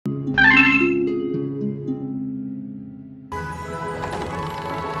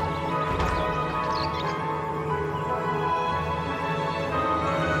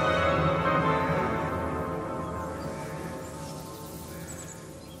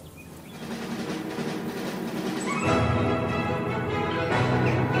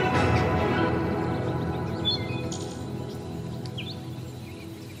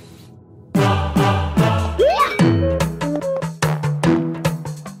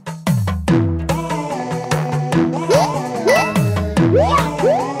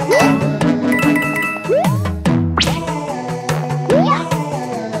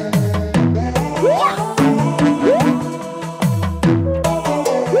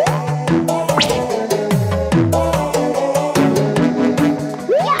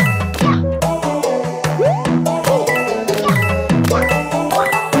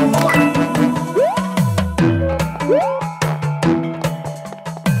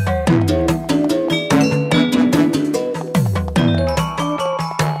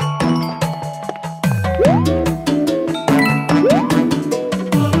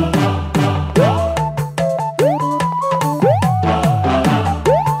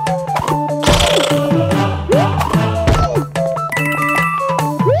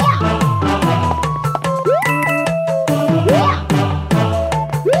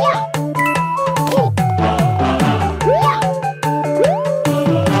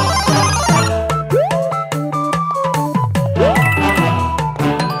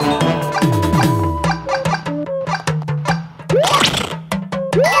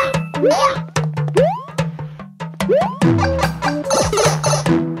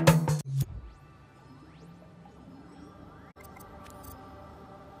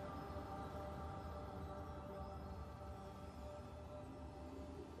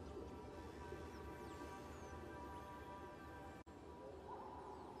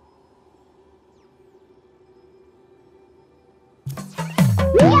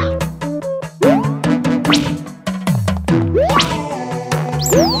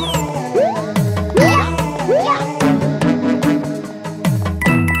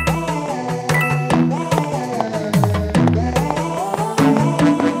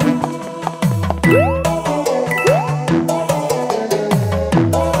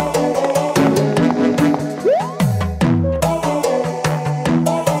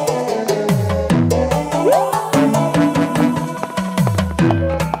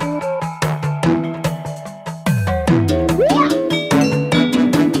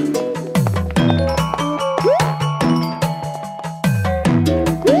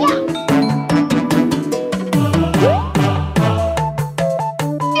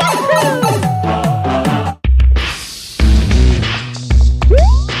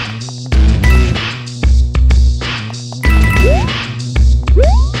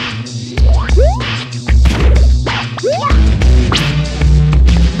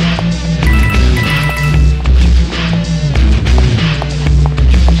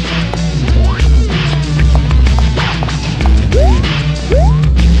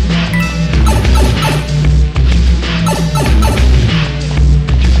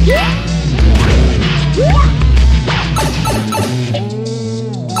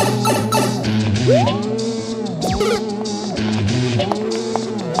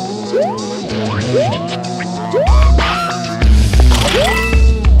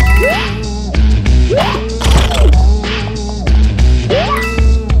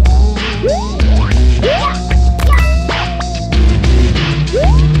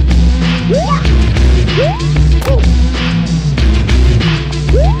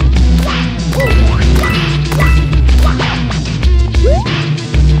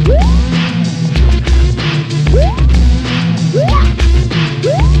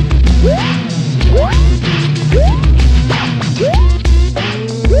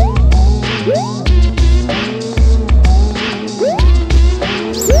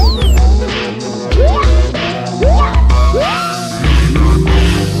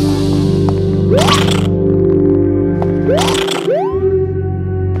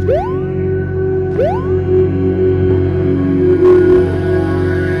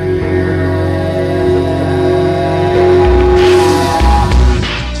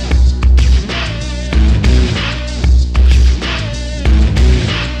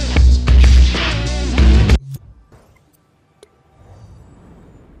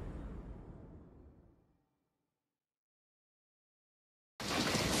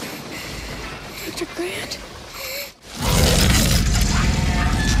Dr. Grant?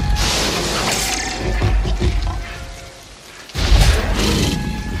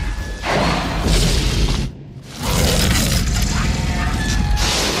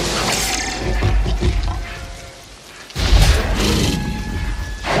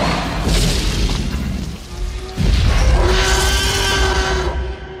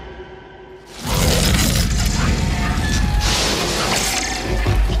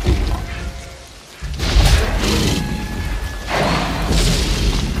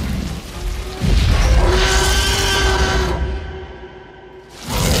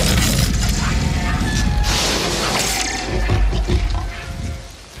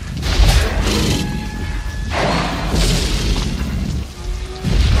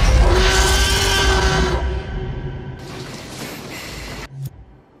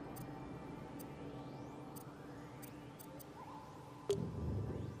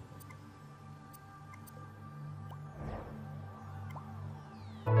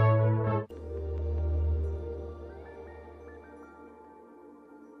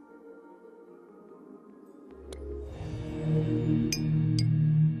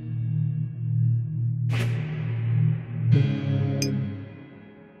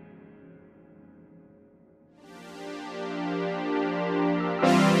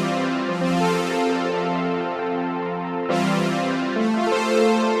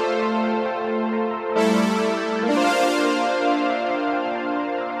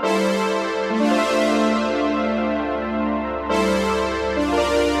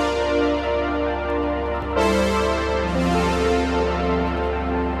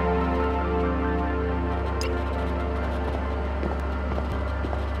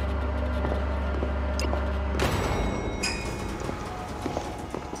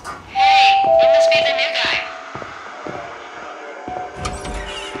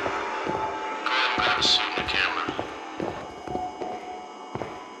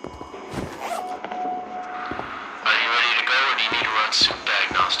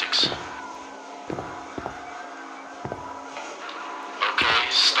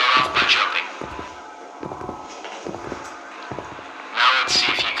 Start off by jumping. Now let's see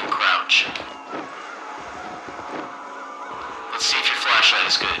if you can crouch. Let's see if your flashlight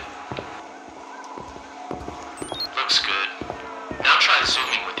is good. Looks good. Now try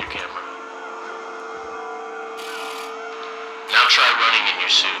zooming with your camera. Now try running in your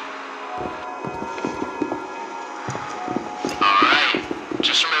suit. Alright,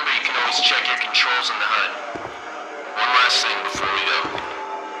 just remember you can always check your controls in the HUD. One last thing before we go.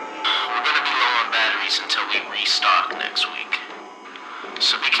 We're gonna be low on batteries until we restock next week.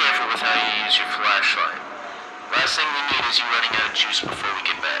 So be careful with how you use your flashlight. Last thing we need is you running out of juice before we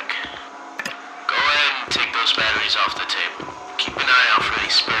get back. Go ahead and take those batteries off the table. Keep an eye out for any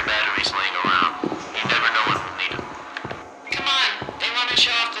spare batteries laying around. You never know when we'll need them. Come on, they want to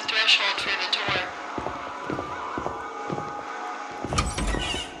show off the threshold for the tour.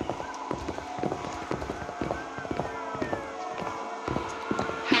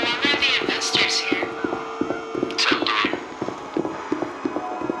 How long are the investors here? Till 3.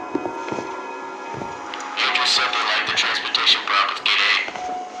 Andrew said they liked the transportation prop with Gate 8.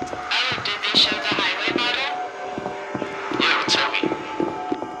 Oh, did they show the highway model? Yeah, with Toby.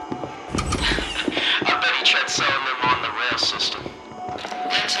 I bet he tried selling them on the rail system.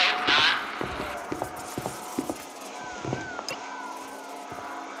 Let's hope not.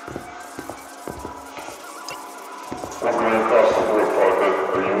 We're going across the board, Parker.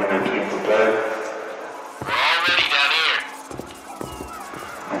 Are you and your team prepared? We're all ready down here.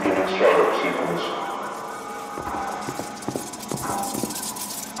 Beginning startup sequence.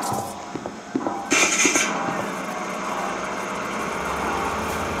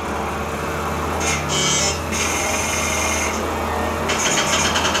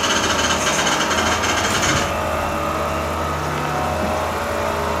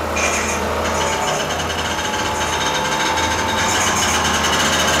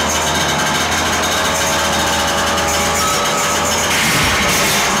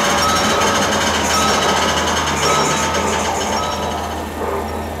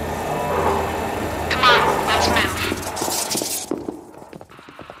 Come on, let's move.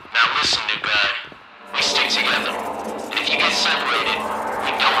 Now listen, new guy. We stick together. And if you get separated,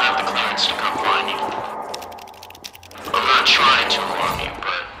 we don't have the clearance to come find you. I'm not trying to alarm you,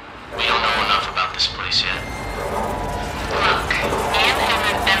 but we don't know enough about this place yet. Look, me and him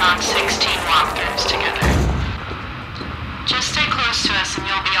have been on 16 walkthroughs together. Just stay close to us and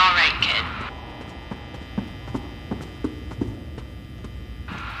you'll be alright, kid.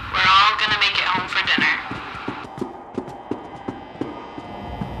 We're all gonna make it home for dinner.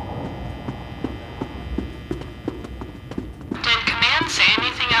 Did Command say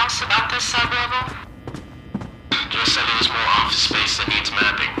anything else about this sub-level? Just said it was more office space that needs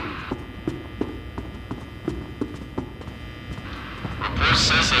mapping. Report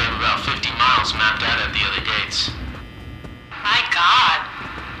says they have about 50 miles mapped out at the other gates. My God.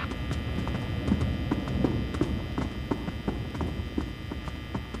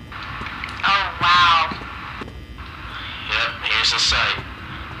 Oh, wow. Yep, here's the site.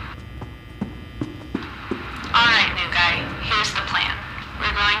 Alright, new guy, here's the plan.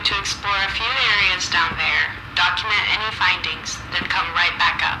 We're going to explore a few areas down there, document any findings, then come right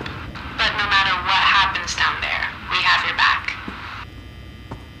back up. But no matter what happens down there, we have your back.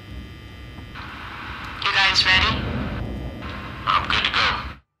 You guys ready? I'm good to go.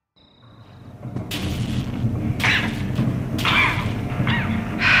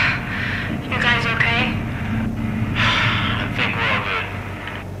 You guys okay? I think we're all good.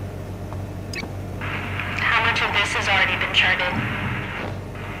 How much of this has already been charted?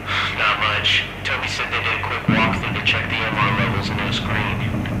 Not much. Toby said they did a quick walkthrough to check the MR levels and it was green.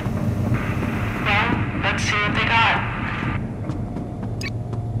 Well, let's see what they got.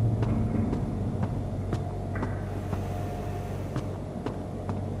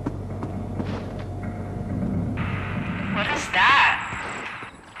 What is that?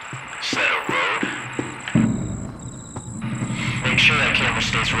 Is that a road? Make sure that camera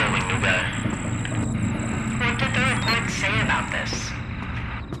stays rolling, new guy. What did the report say about this?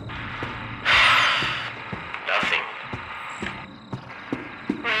 Nothing.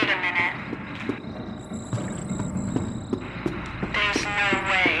 Wait a minute. There's no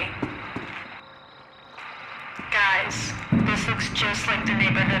way. Guys, this looks just like the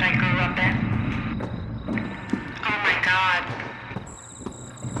neighborhood I grew up in. Oh my God.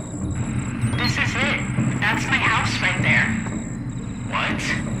 This is it. That's my house right there. What?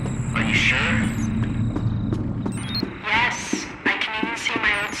 Are you sure? Yes, I can even see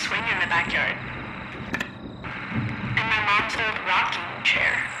my old swing in the backyard. And my mom's old rocking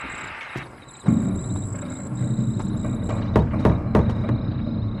chair.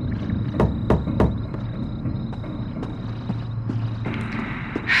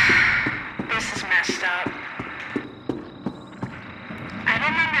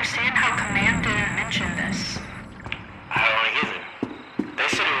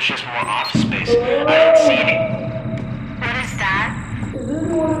 was just more office space. I didn't see any. What is that?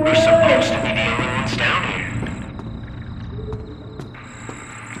 We're supposed to be the only ones down here.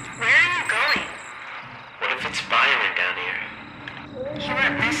 Where are you going? What if it's Byron down here? He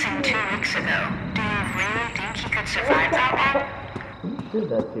went missing 2 weeks ago. Do you really think he could survive that long? Sure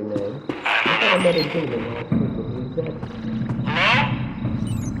that's your name. I don't Another demon all secretly dead. Hello?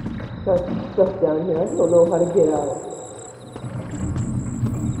 Got some stuff down here. I don't know how to get out.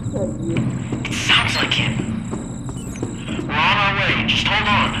 Thank you. It sounds like him. We're on our way. Just hold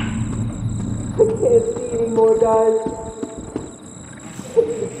on. I can't see anymore, guys.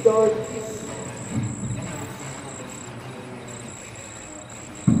 It's dark.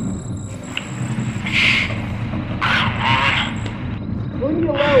 Leave me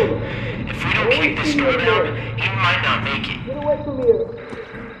alone. If we don't kick this door down, he might not make it. Get away from here.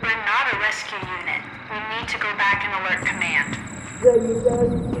 We're not a rescue unit. We need to go back and alert command. Is that you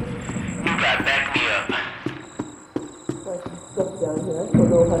guys? You gotta back me up. Got some stuff down here. I don't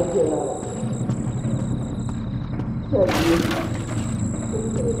know how to get out. Thank you.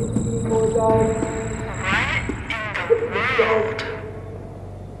 Can't see anymore, guys. What in the world?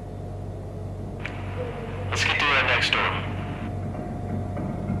 Let's get through that next door.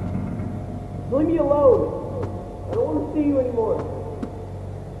 Leave me alone. I don't want to see you anymore.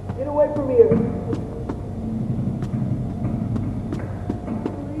 Get away from here.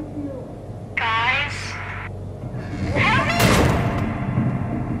 Guys?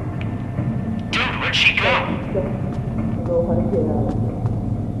 Dude, where'd she go? I don't know how to get out.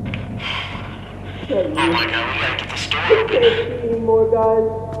 Thank Oh you. my god, we gotta get this door I open. can't see anymore, guys.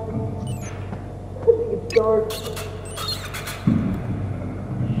 I think it's dark.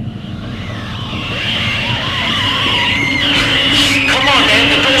 Come on, man,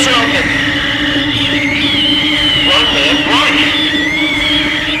 the doors are open. Run, man, run.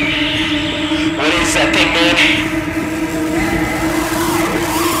 What is that thing, man?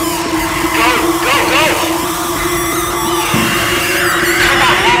 Go, go, go. Come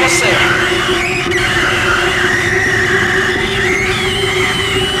on, we're almost there.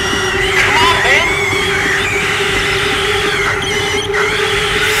 Come on, man.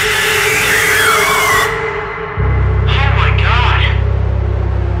 Oh my god.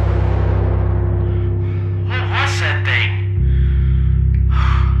 What was that thing?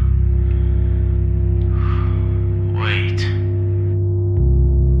 Wait.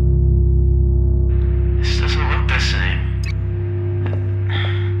 This doesn't look the same.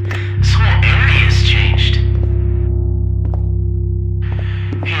 This whole area's changed.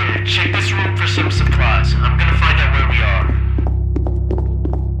 Here, check this room for some supplies. I'm gonna find out where we are.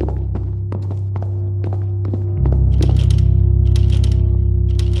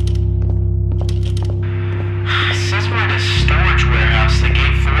 It says we're in a storage warehouse that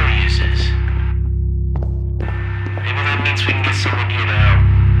Gate 4 uses. Maybe that means we can get someone here to help.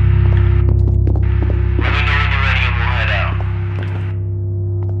 Let me know when you're ready and we'll head out.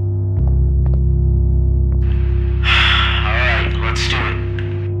 Alright, let's do it.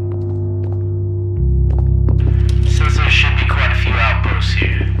 Says there should be quite a few outposts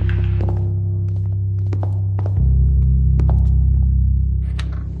here.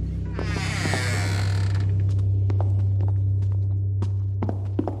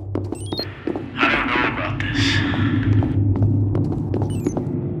 I don't know about this.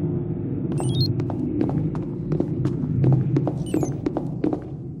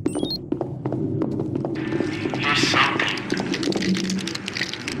 Here's something.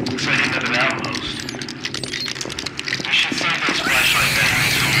 Looks like another outpost. We should save those flashlight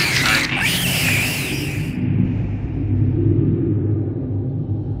batteries from inside these.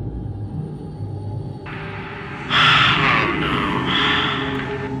 Oh no.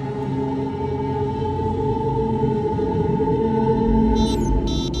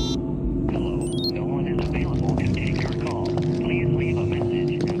 Hello, no one is available to take your call. Please leave a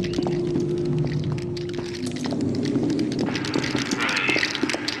message after the tone. Right.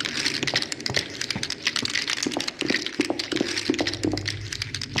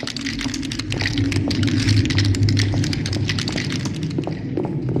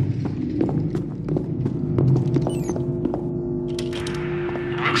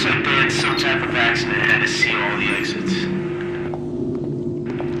 It looks like they had some type of accident and had to seal all the exits.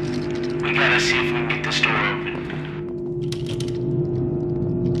 We gotta see if we can get this door open.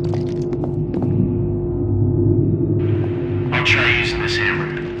 I'll try using this hammer.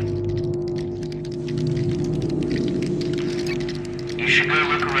 You should go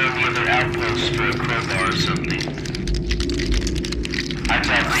look around the other outposts for a crowbar or something. I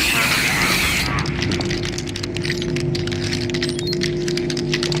doubt there's another hammer.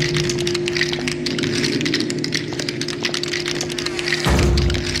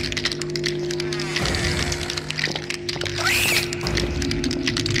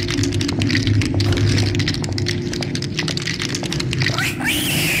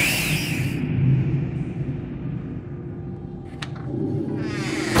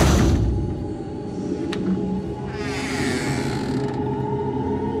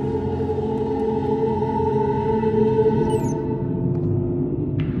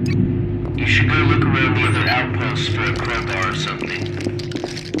 You should go look around the other outposts for a crowbar or something.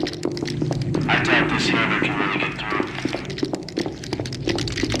 I doubt this hammer can really get